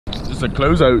It's a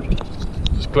closeout.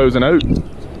 Just closing out.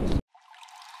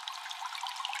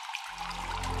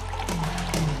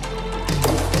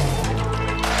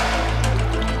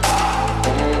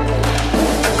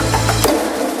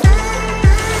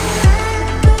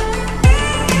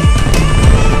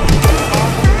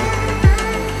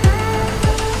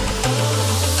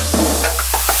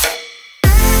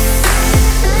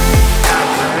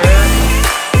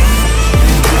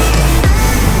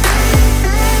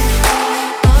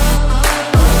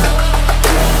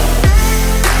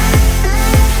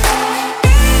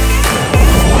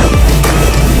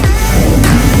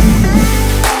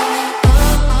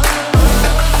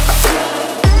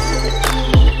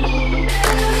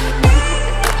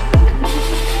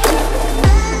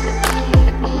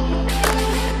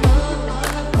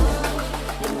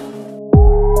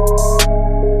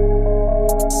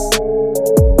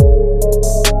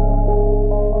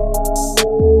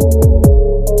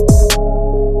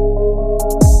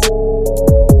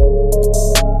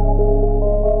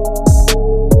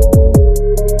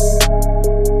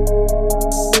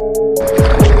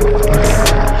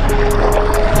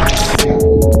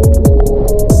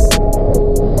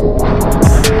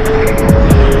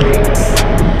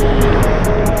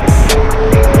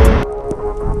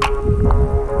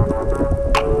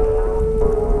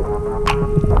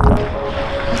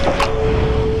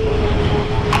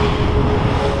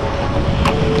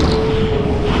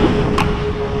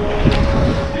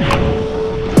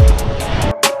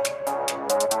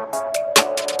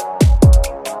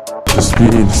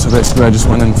 So basically I just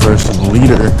went in for some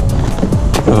leader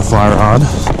for the fly rod,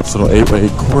 this little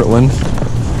 8-weight Cortland,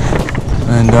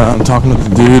 and I'm talking to the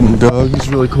dude, and Doug, he's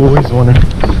really cool. He's the one who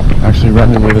actually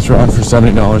rented me this rod for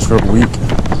 $70 for a week.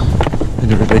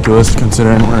 Pretty ridiculous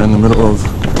considering we're in the middle of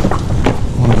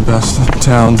one of the best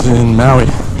towns in Maui.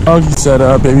 Doug, he said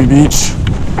Baby Beach,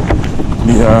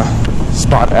 the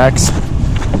spot X,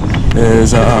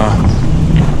 is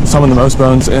some of the most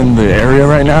bones in the area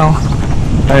right now.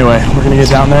 Anyway, we're gonna get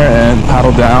down there and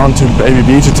paddle down to Baby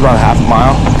Beach. It's about a half a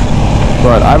mile,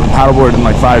 but I haven't paddleboarded in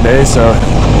like 5 days, so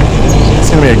it's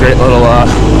gonna be a great little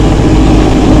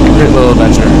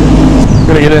adventure. We're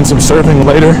gonna get in some surfing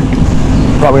later.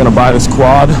 Probably gonna buy this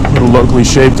quad, a little locally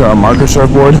shaped marker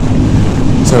surfboard.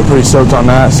 So pretty stoked on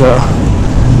that. So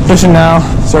fishing now,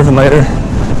 surfing later,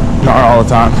 not all the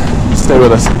time. Stay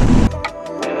with us.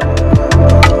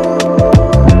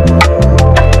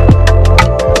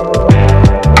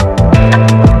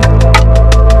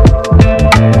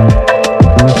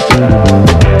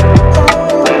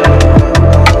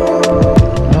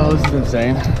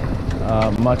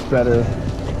 Much better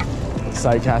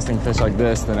sight casting fish like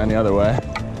this than any other way.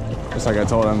 Just like I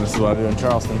told him, this is what I do in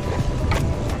Charleston.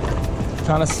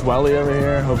 Kind of swelly over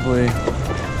here. Hopefully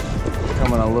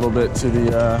coming a little bit to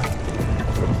the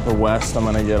west, I'm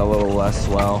gonna get a little less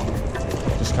swell.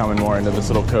 Just coming more into this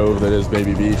little cove that is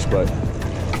Baby Beach, but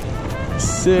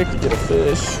sick to get a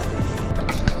fish.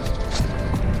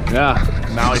 Yeah,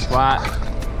 Maui flat.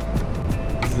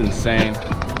 This is insane.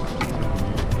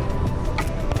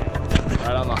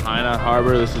 Right on the Haina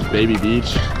Harbor, this is Baby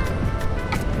Beach.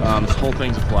 This whole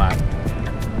thing's a flat.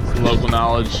 Some local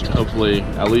knowledge, hopefully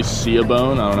at least see a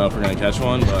bone. I don't know if we're gonna catch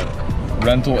one, but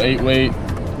rental 8-weight.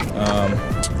 Yeah,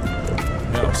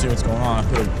 we'll see what's going on. I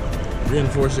could have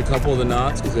reinforced a couple of the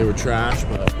knots because they were trash,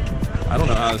 but I don't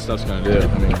know how this stuff's gonna do.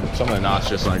 I mean, some of the knots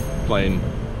just like plain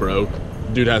broke.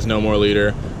 Dude has no more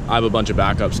leader. I have a bunch of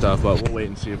backup stuff, but we'll wait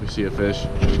and see if we see a fish.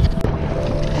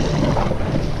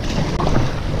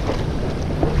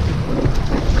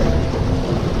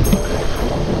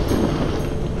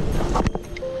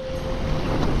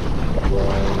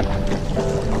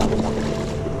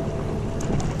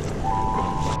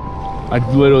 I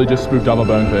literally just spooked up a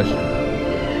bonefish.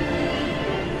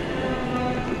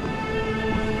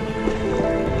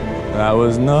 That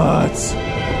was nuts.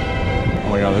 Oh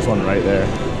my god, there's one right there.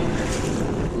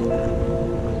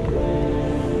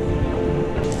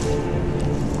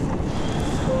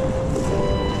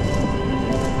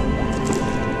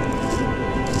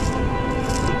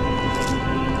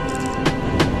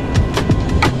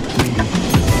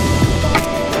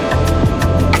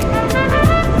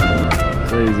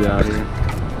 Crazy out here.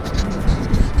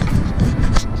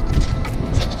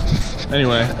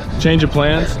 Anyway, change of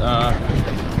plans.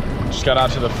 Just got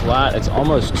out to the flat. It's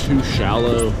almost too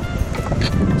shallow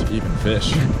to even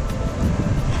fish.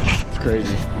 It's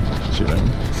crazy. Shooting.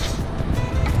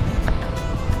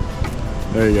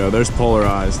 There you go. There's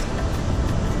polarized.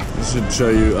 This should show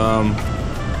you.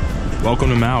 Welcome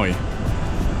to Maui.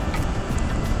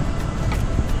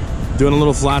 Doing a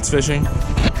little flats fishing.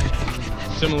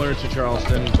 Similar to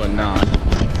Charleston, but not.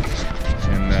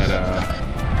 And that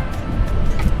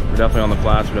We're definitely on the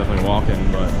flats, we're definitely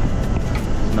walking, but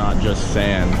it's not just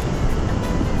sand.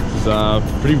 This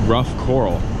is pretty rough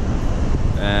coral.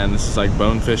 And this is like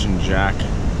Bonefish and Jack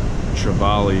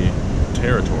Trevally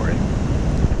territory.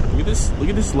 Look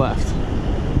at this left.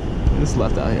 Look at this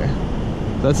left out here.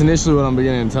 That's initially what I'm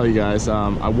beginning to tell you guys.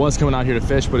 I was coming out here to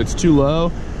fish, but it's too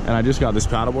low, and I just got this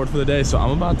paddleboard for the day, so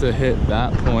I'm about to hit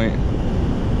that point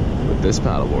with this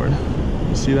paddleboard.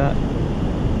 You see that?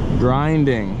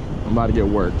 Grinding. I'm about to get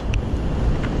worked.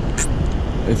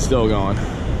 It's still going.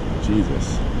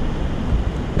 Jesus.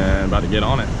 And about to get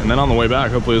on it. And then on the way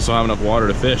back, hopefully this will have enough water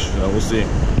to fish, so we'll see.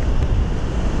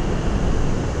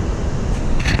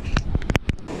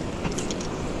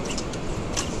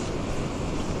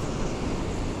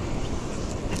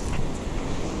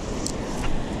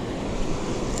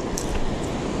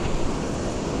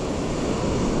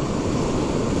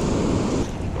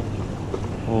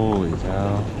 Holy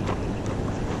cow.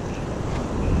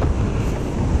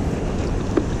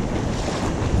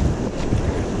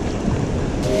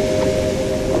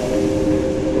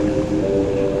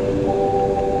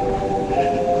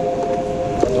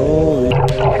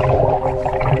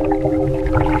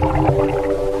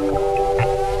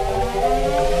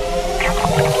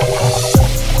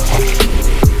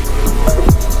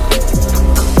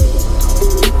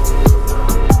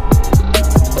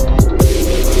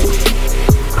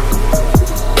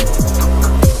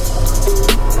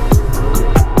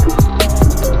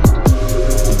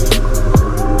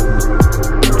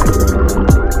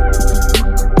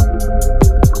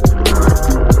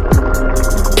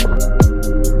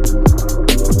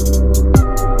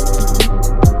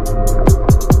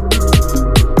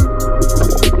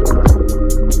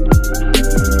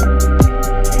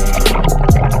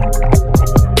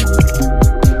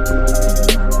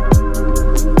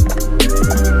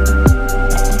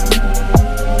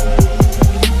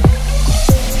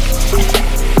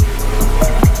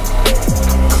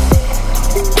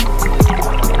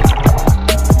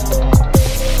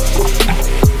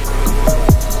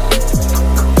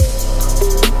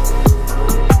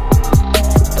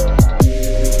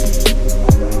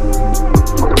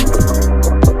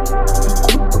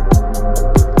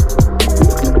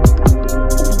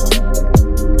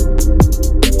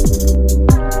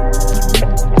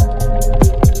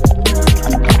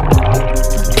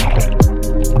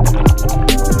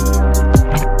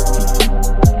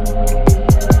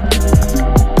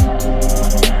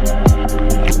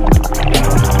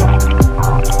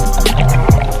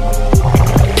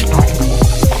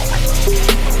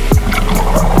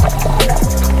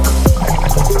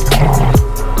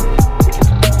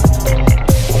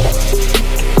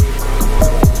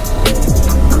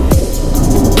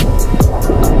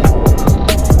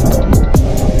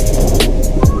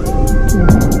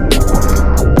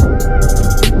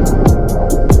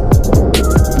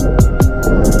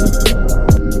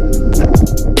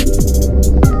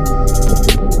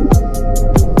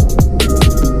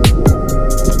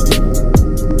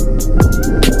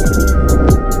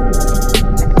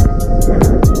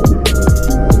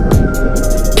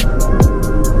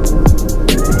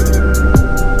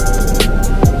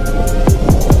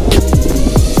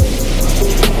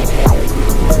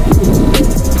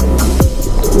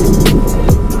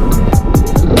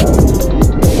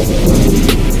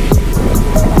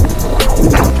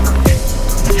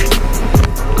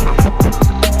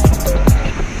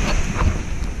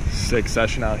 Sick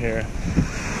session out here.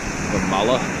 The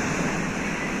Mala,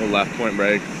 the left point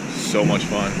break, so much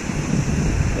fun.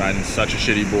 Riding such a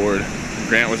shitty board.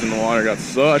 Grant was in the water, got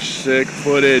such sick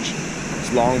footage.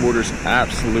 These longboarders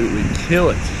absolutely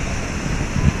kill it.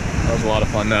 That was a lot of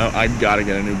fun though. I gotta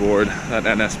get a new board. That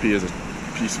NSP is a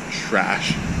piece of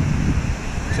trash.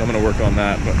 So I'm gonna work on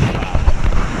that, but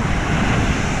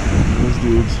those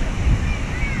dudes,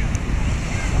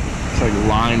 it's like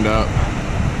lined up.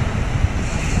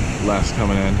 Less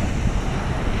coming in.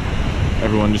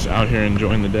 Everyone just out here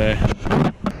enjoying the day.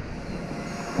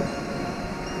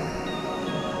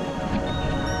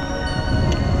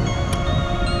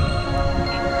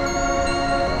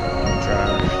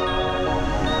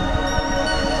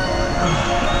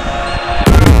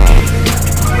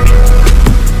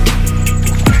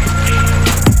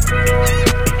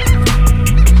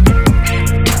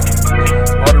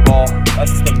 Water ball,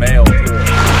 that's the male too.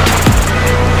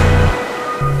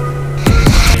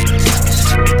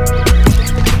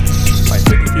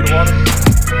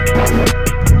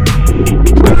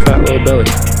 Fat little belly.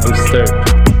 I'm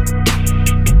stoked.